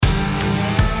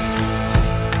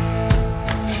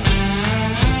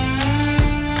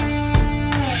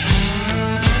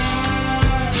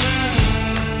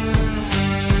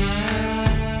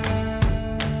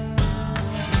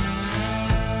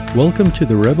Welcome to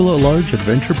the Rebel at Large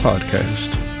Adventure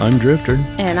Podcast. I'm Drifter.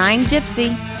 And I'm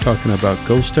Gypsy. Talking about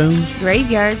ghost towns,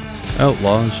 Graveyards,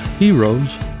 outlaws,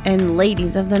 heroes, and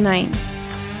ladies of the night.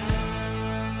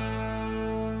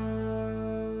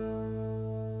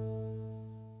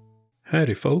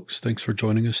 Howdy folks, thanks for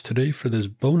joining us today for this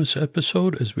bonus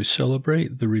episode as we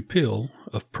celebrate the repeal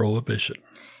of Prohibition.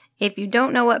 If you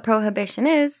don't know what Prohibition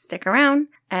is, stick around,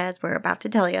 as we're about to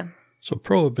tell you. So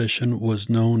Prohibition was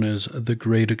known as the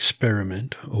Great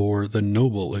Experiment, or the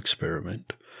Noble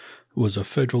Experiment. It was a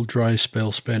federal dry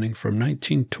spell spanning from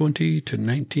 1920 to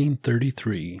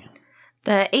 1933.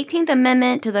 The 18th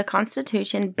Amendment to the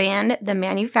Constitution banned the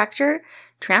manufacture,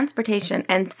 transportation,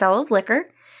 and sale of liquor.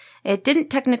 It didn't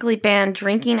technically ban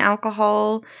drinking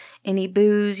alcohol. Any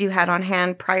booze you had on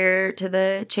hand prior to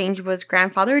the change was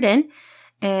grandfathered in,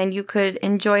 and you could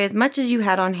enjoy as much as you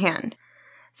had on hand.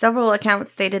 Several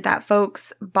accounts stated that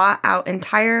folks bought out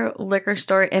entire liquor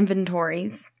store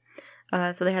inventories.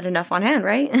 So they had enough on hand,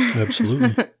 right?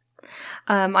 Absolutely.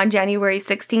 On January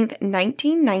 16th,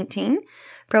 1919,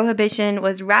 Prohibition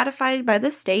was ratified by the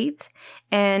states,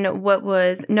 and what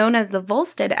was known as the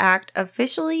Volstead Act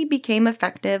officially became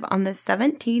effective on the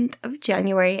 17th of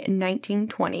January,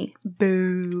 1920.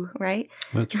 Boo, right?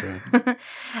 That's right.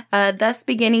 Thus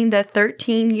beginning the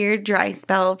 13-year dry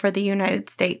spell for the United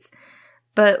States.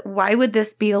 But why would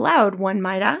this be allowed, one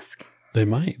might ask? They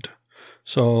might.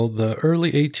 So the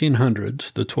early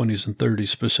 1800s, the 20s and 30s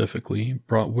specifically,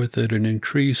 brought with it an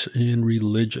increase in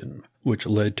religion, which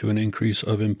led to an increase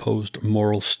of imposed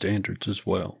moral standards as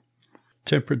well.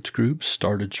 Temperance groups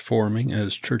started forming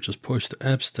as churches pushed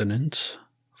abstinence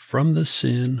from the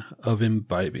sin of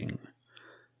imbibing.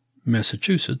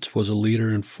 Massachusetts was a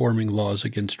leader in forming laws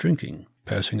against drinking,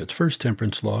 passing its first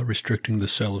temperance law restricting the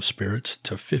sale of spirits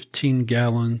to 15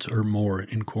 gallons or more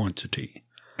in quantity.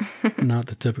 Not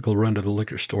the typical run to the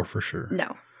liquor store for sure.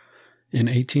 No. In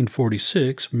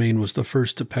 1846, Maine was the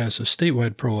first to pass a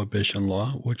statewide prohibition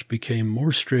law, which became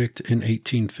more strict in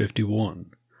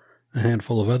 1851. A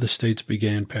handful of other states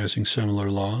began passing similar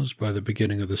laws by the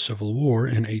beginning of the Civil War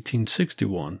in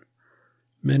 1861.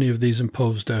 Many of these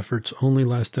imposed efforts only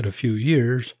lasted a few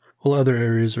years, while other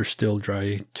areas are still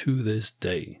dry to this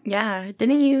day. Yeah.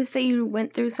 Didn't you say you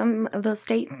went through some of those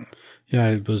states? Yeah,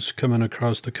 I was coming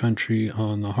across the country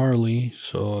on the Harley,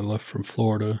 so I left from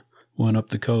Florida, went up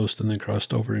the coast, and then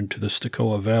crossed over into the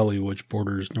Stokoe Valley, which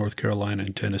borders North Carolina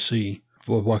and Tennessee.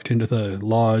 I walked into the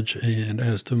lodge and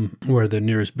asked them where the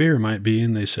nearest beer might be,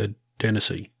 and they said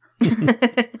Tennessee.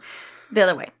 The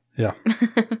other way. Yeah.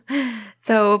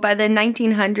 So by the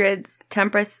 1900s,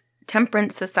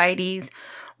 temperance societies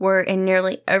were in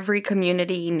nearly every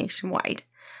community nationwide.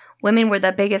 Women were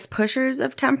the biggest pushers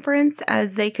of temperance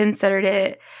as they considered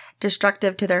it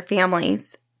destructive to their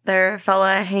families. Their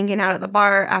fella hanging out at the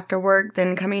bar after work,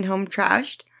 then coming home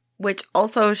trashed, which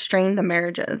also strained the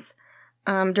marriages.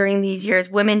 During these years,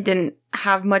 women didn't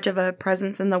have much of a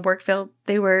presence in the work field.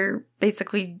 They were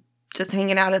basically just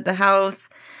hanging out at the house,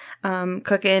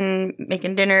 cooking,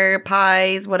 making dinner,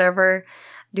 pies, whatever,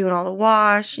 doing all the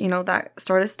wash, that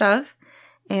sort of stuff.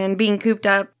 And being cooped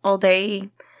up all day,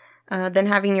 then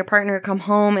having your partner come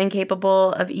home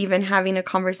incapable of even having a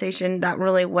conversation, that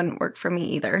really wouldn't work for me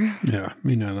either. Yeah,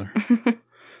 me neither.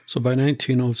 So by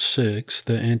 1906,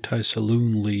 the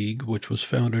Anti-Saloon League, which was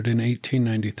founded in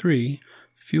 1893,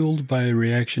 fueled by a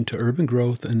reaction to urban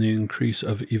growth and the increase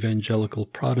of evangelical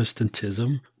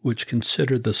Protestantism, which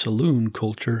considered the saloon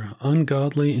culture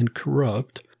ungodly and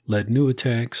corrupt, led new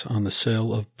attacks on the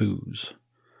sale of booze.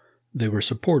 They were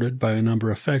supported by a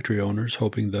number of factory owners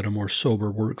hoping that a more sober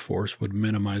workforce would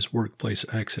minimize workplace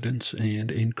accidents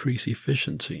and increase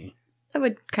efficiency. That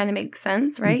would kind of make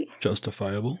sense, right?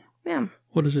 Justifiable. Yeah.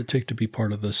 What does it take to be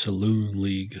part of the Saloon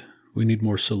League? We need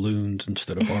more saloons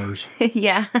instead of bars.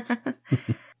 Yeah.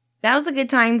 Now's a good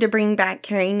time to bring back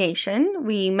Carrie Nation.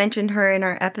 We mentioned her in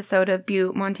our episode of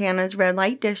Butte, Montana's Red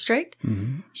Light District.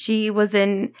 Mm-hmm. She was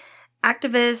an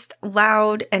activist,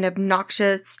 loud, and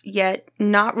obnoxious, yet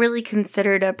not really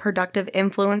considered a productive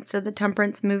influence to the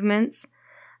temperance movements.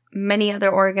 Many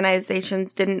other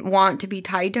organizations didn't want to be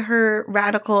tied to her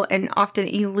radical and often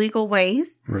illegal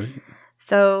ways. Right.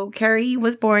 So Carrie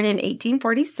was born in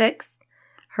 1846.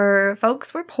 Her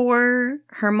folks were poor,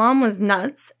 her mom was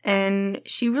nuts, and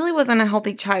she really wasn't a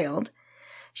healthy child.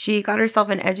 She got herself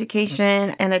an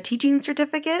education and a teaching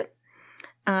certificate.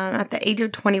 At the age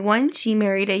of 21, she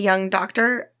married a young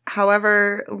doctor,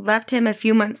 however, left him a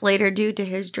few months later due to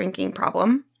his drinking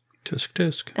problem. Tisk,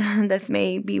 tisk. This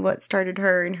may be what started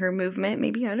her in her movement,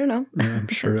 maybe, I don't know. Yeah, I'm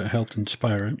sure it helped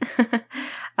inspire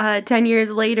it. 10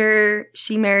 years later,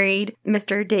 she married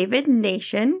Mr. David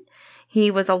Nation. He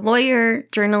was a lawyer,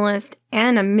 journalist,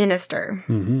 and a minister.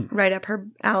 Right up her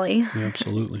alley. Yeah,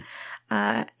 absolutely.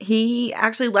 He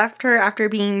actually left her after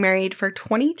being married for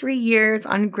 23 years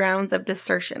on grounds of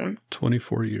desertion.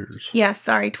 24 years. Yes,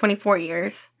 sorry, 24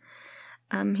 years.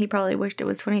 He probably wished it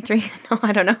was 23. No,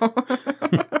 I don't know.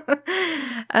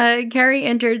 Carrie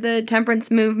entered the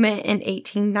temperance movement in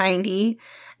 1890,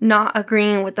 not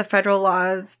agreeing with the federal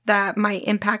laws that might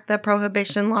impact the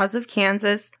prohibition laws of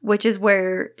Kansas, which is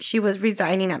where she was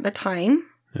residing at the time.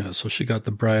 Yeah, so she got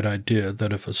the bright idea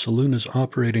that if a saloon is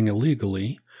operating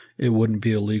illegally, it wouldn't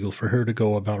be illegal for her to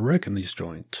go about wrecking these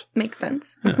joints. Makes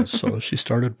sense. Yeah, so she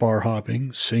started bar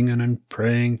hopping, singing and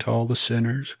praying to all the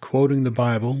sinners, quoting the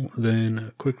Bible,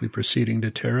 then quickly proceeding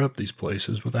to tear up these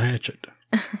places with a hatchet.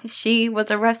 She was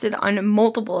arrested on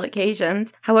multiple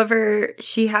occasions. However,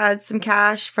 she had some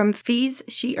cash from fees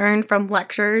she earned from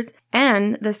lectures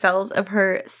and the sales of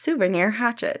her souvenir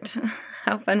hatchet.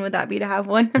 How fun would that be to have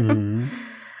one?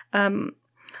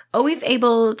 Always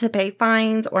able to pay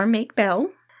fines or make bail.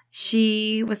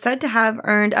 She was said to have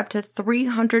earned up to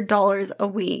 $300 a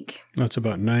week. That's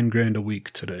about $9,000 a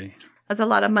week today. That's a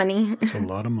lot of money. That's a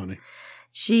lot of money.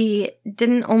 She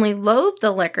didn't only loathe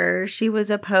the liquor, she was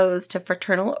opposed to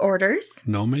fraternal orders.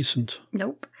 No Masons.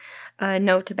 Nope.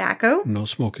 No tobacco. No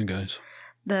smoking, guys.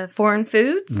 The foreign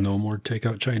foods. No more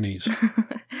takeout Chinese.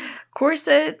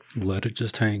 Corsets. Let it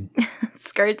just hang.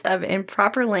 Skirts of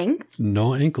improper length.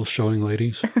 No ankles showing,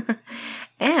 ladies.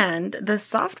 And the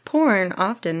soft porn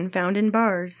often found in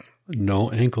bars.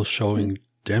 No ankles showing,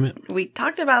 damn it. We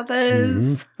talked about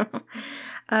this.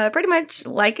 Pretty much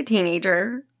like a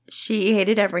teenager, she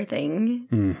hated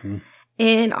everything.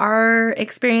 In our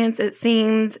experience, it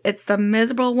seems it's the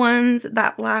miserable ones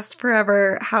that last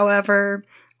forever. However,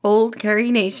 old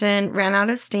Carrie Nation ran out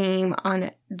of steam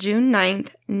on June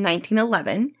 9th,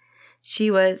 1911. She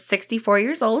was 64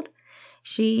 years old.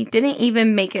 She didn't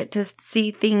even make it to see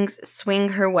things swing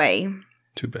her way.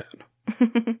 Too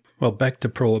bad. Well, back to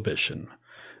Prohibition.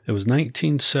 It was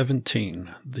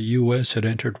 1917. The U.S. had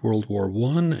entered World War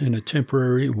I, and a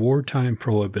temporary wartime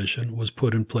prohibition was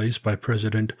put in place by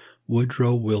President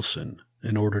Woodrow Wilson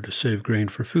in order to save grain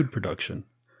for food production.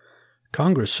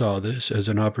 Congress saw this as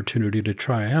an opportunity to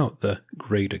try out the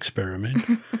Great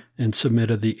Experiment and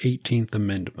submitted the 18th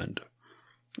Amendment.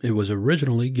 It was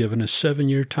originally given a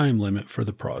 7-year time limit for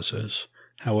the process.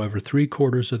 However,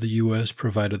 3/4 of the U.S.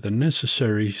 provided the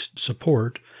necessary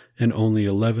support in only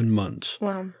 11 months.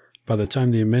 Wow. By the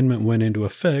time the amendment went into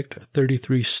effect,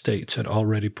 33 states had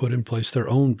already put in place their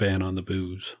own ban on the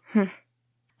booze.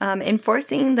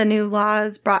 Enforcing the new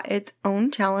laws brought its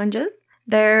own challenges.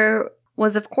 There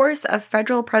was, of course, a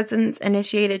federal presence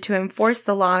initiated to enforce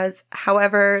the laws.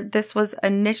 However, this was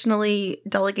initially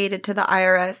delegated to the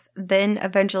IRS, then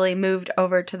eventually moved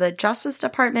over to the Justice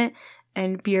Department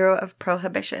and Bureau of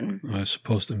Prohibition. I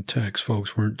suppose them tax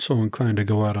folks weren't so inclined to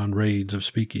go out on raids of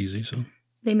speakeasy, so...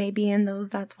 They may be in those,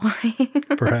 that's why.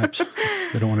 Perhaps.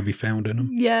 They don't want to be found in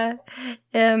them. Yeah.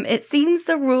 It seems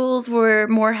the rules were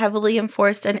more heavily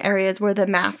enforced in areas where the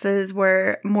masses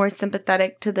were more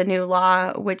sympathetic to the new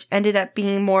law, which ended up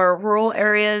being more rural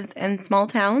areas and small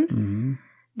towns.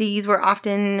 These were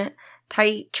often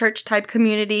tight church-type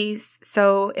communities,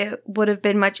 so it would have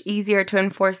been much easier to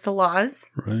enforce the laws.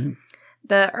 Right.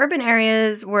 The urban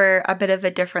areas were a bit of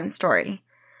a different story.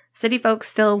 City folks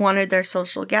still wanted their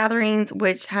social gatherings,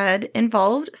 which had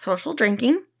involved social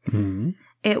drinking.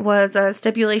 It was a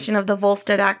stipulation of the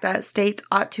Volstead Act that states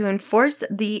ought to enforce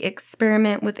the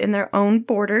experiment within their own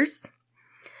borders.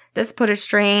 This put a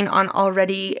strain on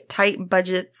already tight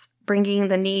budgets, bringing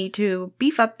the need to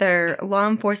beef up their law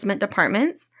enforcement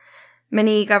departments.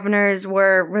 Many governors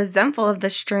were resentful of the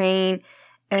strain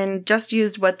and just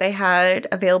used what they had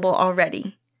available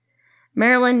already.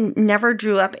 Maryland never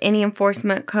drew up any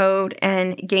enforcement code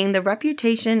and gained the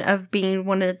reputation of being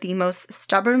one of the most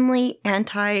stubbornly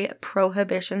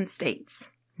anti-prohibition states.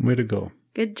 Way to go.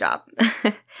 Good job.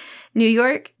 New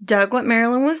York dug what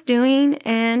Maryland was doing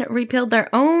and repealed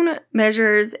their own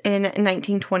measures in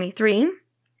 1923.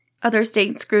 Other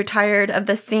states grew tired of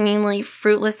the seemingly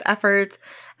fruitless efforts,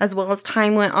 as well as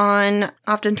time went on,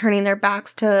 often turning their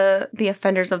backs to the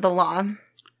offenders of the law.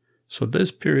 So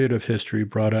this period of history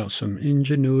brought out some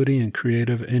ingenuity and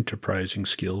creative enterprising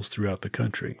skills throughout the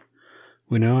country.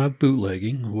 We now have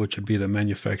bootlegging, which would be the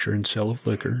manufacture and sale of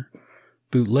liquor.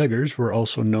 Bootleggers were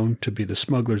also known to be the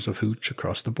smugglers of hooch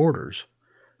across the borders.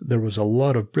 There was a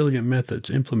lot of brilliant methods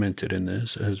implemented in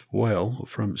this as well,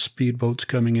 from speedboats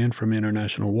coming in from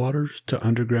international waters to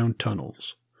underground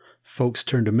tunnels. Folks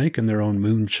turned to making their own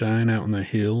moonshine out in the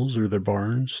hills or their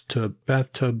barns to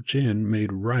bathtub gin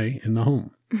made right in the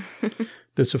home.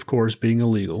 This, of course, being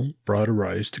illegal, brought a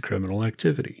rise to criminal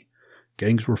activity.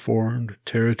 Gangs were formed,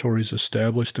 territories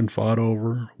established and fought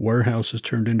over, warehouses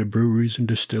turned into breweries and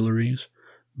distilleries,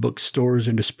 bookstores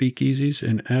into speakeasies,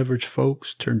 and average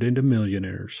folks turned into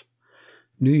millionaires.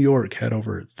 New York had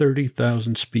over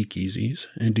 30,000 speakeasies,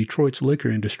 and Detroit's liquor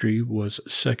industry was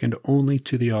second only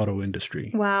to the auto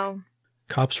industry. Wow.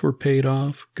 Cops were paid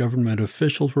off, government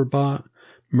officials were bought,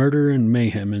 murder and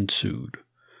mayhem ensued.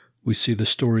 We see the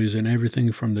stories in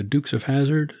everything from the Dukes of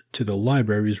Hazzard to the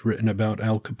libraries written about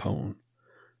Al Capone.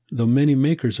 Though many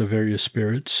makers of various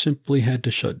spirits simply had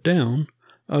to shut down,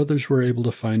 others were able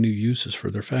to find new uses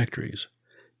for their factories.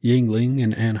 Yuengling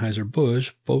and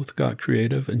Anheuser-Busch both got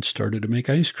creative and started to make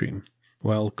ice cream,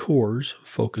 while Coors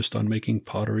focused on making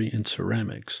pottery and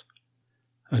ceramics.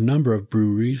 A number of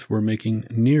breweries were making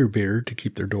near beer to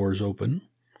keep their doors open.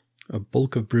 A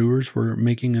bulk of brewers were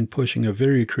making and pushing a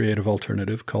very creative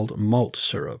alternative called malt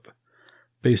syrup.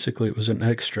 Basically, it was an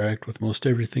extract with most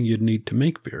everything you'd need to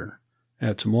make beer.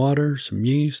 Add some water, some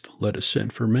yeast, let it sit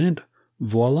and ferment.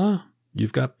 Voila,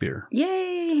 you've got beer.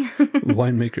 Yay!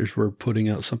 Winemakers were putting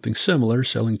out something similar,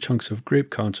 selling chunks of grape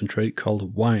concentrate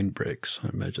called wine bricks. I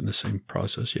imagine the same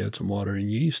process. You add some water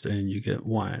and yeast and you get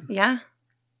wine. Yeah.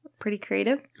 Pretty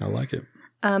creative. I like it.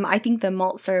 I think the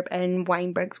malt syrup and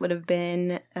wine bricks would have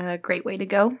been a great way to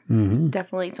go. Mm-hmm.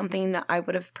 Definitely something that I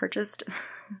would have purchased.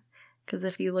 Because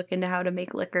if you look into how to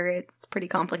make liquor, it's pretty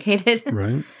complicated.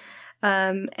 Right.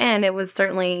 And it was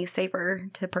certainly safer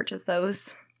to purchase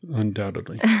those.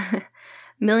 Undoubtedly.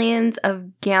 Millions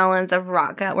of gallons of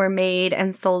rock gut were made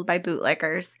and sold by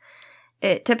bootleggers.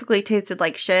 It typically tasted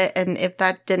like shit, and if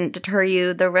that didn't deter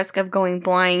you, the risk of going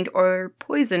blind or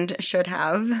poisoned should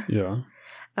have. Yeah.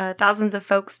 Thousands of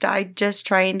folks died just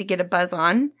trying to get a buzz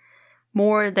on.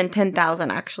 More than 10,000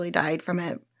 actually died from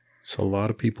it. It's a lot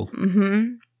of people.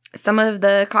 Mm-hmm. Some of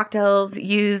the cocktails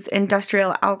used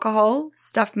industrial alcohol,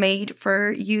 stuff made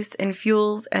for use in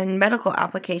fuels and medical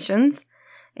applications.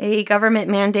 A government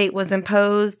mandate was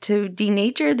imposed to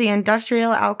denature the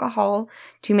industrial alcohol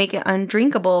to make it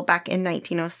undrinkable back in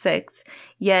 1906,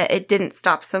 yet it didn't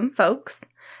stop some folks.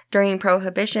 During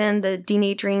Prohibition, the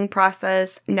denaturing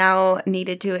process now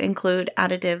needed to include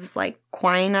additives like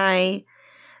quinine,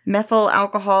 methyl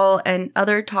alcohol, and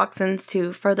other toxins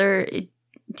to further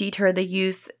deter the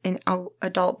use in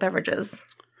adult beverages.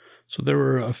 So there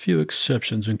were a few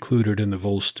exceptions included in the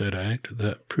Volstead Act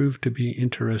that proved to be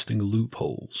interesting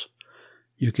loopholes.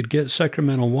 You could get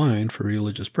sacramental wine for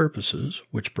religious purposes,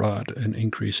 which brought an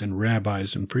increase in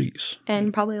rabbis and priests.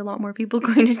 And probably a lot more people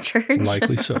going to church.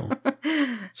 Likely so.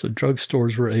 So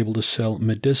drugstores were able to sell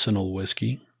medicinal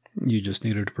whiskey. You just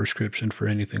needed a prescription for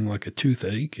anything like a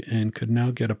toothache and could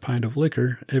now get a pint of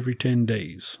liquor every 10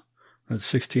 days. That's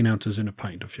 16 ounces in a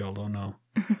pint, if y'all don't know.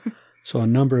 So a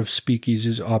number of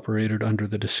speakeasies operated under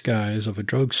the disguise of a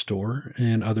drugstore,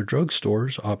 and other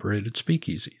drugstores operated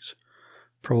speakeasies.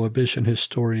 Prohibition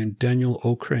historian Daniel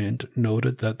O'Krent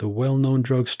noted that the well-known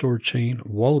drugstore chain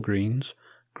Walgreens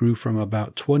grew from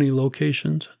about 20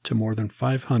 locations to more than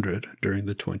 500 during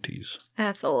the 20s.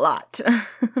 That's a lot.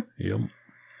 Yep.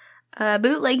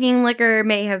 Bootlegging liquor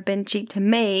may have been cheap to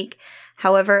make,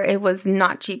 however, it was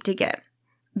not cheap to get.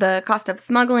 The cost of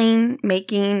smuggling,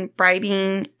 making,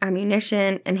 bribing,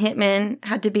 ammunition, and hitmen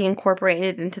had to be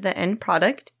incorporated into the end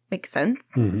product. Makes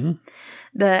sense. Mm-hmm.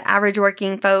 The average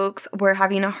working folks were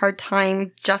having a hard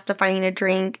time justifying a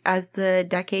drink as the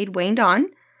decade waned on.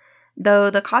 Though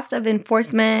the cost of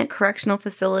enforcement, correctional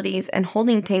facilities, and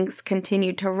holding tanks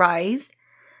continued to rise,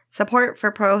 support for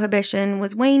prohibition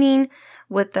was waning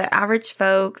with the average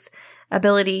folks'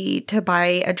 ability to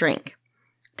buy a drink.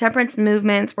 Temperance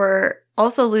movements were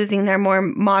also losing their more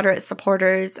moderate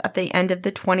supporters at the end of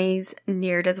the 20s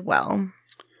neared as well.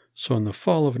 So in the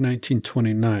fall of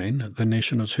 1929, the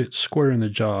nation was hit square in the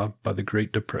jaw by the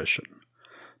Great Depression.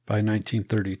 By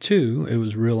 1932, it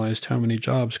was realized how many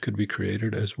jobs could be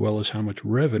created as well as how much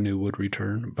revenue would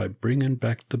return by bringing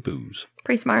back the booze.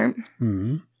 Pretty smart.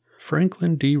 Mm-hmm.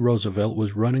 Franklin D. Roosevelt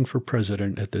was running for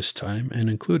president at this time and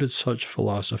included such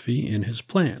philosophy in his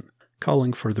plan,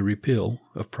 calling for the repeal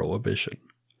of Prohibition.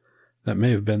 That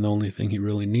may have been the only thing he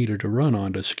really needed to run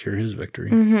on to secure his victory.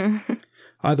 Mm-hmm.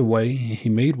 Either way, he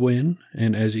made win,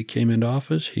 and as he came into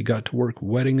office, he got to work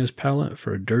wetting his palate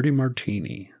for a dirty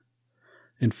martini.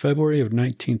 In February of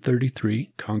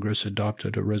 1933, Congress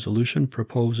adopted a resolution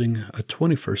proposing a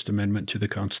 21st Amendment to the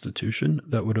Constitution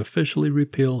that would officially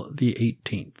repeal the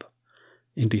 18th.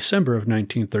 In December of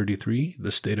 1933,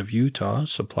 the state of Utah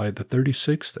supplied the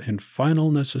 36th and final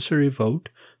necessary vote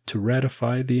to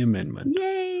ratify the amendment.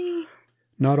 Yay!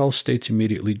 Not all states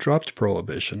immediately dropped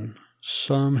prohibition.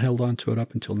 Some held on to it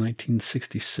up until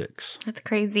 1966. That's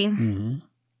crazy. Mm-hmm.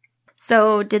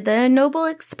 So, did the Noble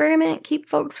experiment keep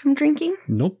folks from drinking?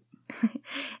 Nope.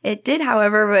 It did,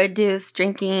 however, reduce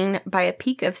drinking by a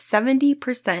peak of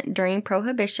 70% during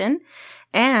Prohibition.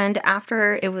 And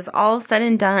after it was all said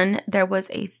and done, there was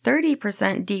a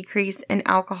 30% decrease in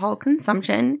alcohol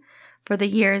consumption for the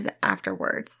years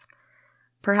afterwards.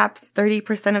 Perhaps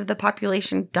 30% of the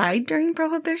population died during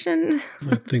Prohibition.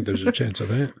 I think there's a chance of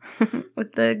that.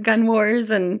 With the gun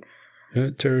wars and...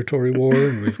 territory war,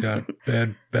 and we've got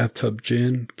bad bathtub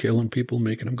gin, killing people,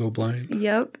 making them go blind.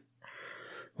 Yep.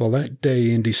 Well, that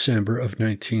day in December of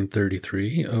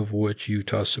 1933, of which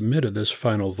Utah submitted this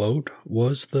final vote,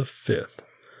 was the 5th.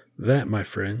 That, my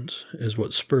friends, is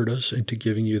what spurred us into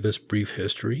giving you this brief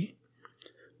history.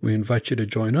 We invite you to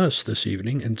join us this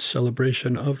evening in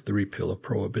celebration of the repeal of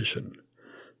Prohibition.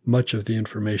 Much of the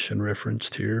information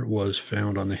referenced here was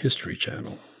found on the History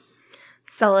Channel.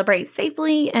 Celebrate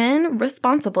safely and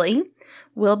responsibly.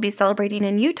 We'll be celebrating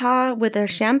in Utah with a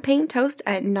champagne toast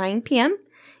at 9 p.m.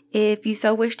 if you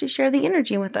so wish to share the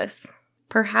energy with us.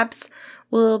 Perhaps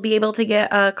we'll be able to get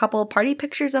a couple party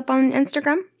pictures up on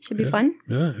Instagram. Should be fun.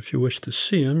 Yeah, if you wish to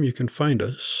see them, you can find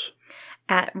us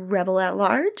at Rebel at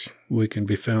Large. We can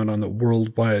be found on the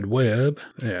World Wide Web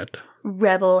at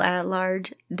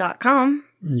rebelatlarge.com.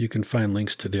 You can find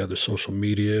links to the other social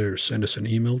media or send us an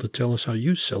email to tell us how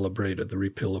you celebrated the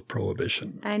repeal of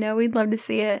Prohibition. I know, we'd love to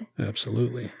see it.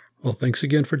 Absolutely. Well, thanks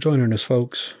again for joining us,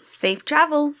 folks. Safe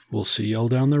travels. We'll see y'all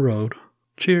down the road.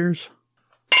 Cheers.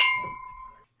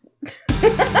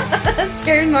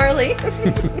 Scared Marley.